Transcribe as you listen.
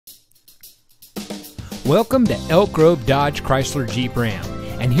Welcome to Elk Grove Dodge Chrysler Jeep Ram,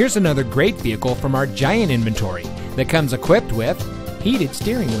 and here's another great vehicle from our giant inventory that comes equipped with heated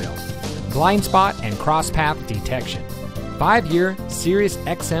steering wheel, blind spot and cross path detection, 5-year Sirius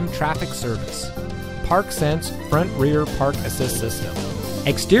XM traffic service, Park Sense front rear park assist system,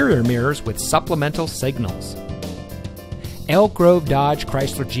 exterior mirrors with supplemental signals. Elk Grove Dodge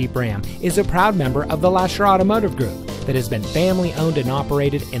Chrysler Jeep Ram is a proud member of the Lasher Automotive Group that has been family owned and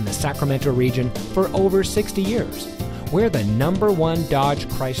operated in the Sacramento region for over 60 years. We're the #1 Dodge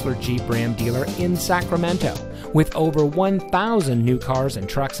Chrysler Jeep Ram dealer in Sacramento with over 1,000 new cars and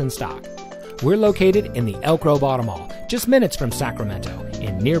trucks in stock. We're located in the Elk Grove Auto Mall, just minutes from Sacramento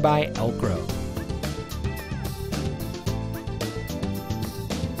in nearby Elk Grove.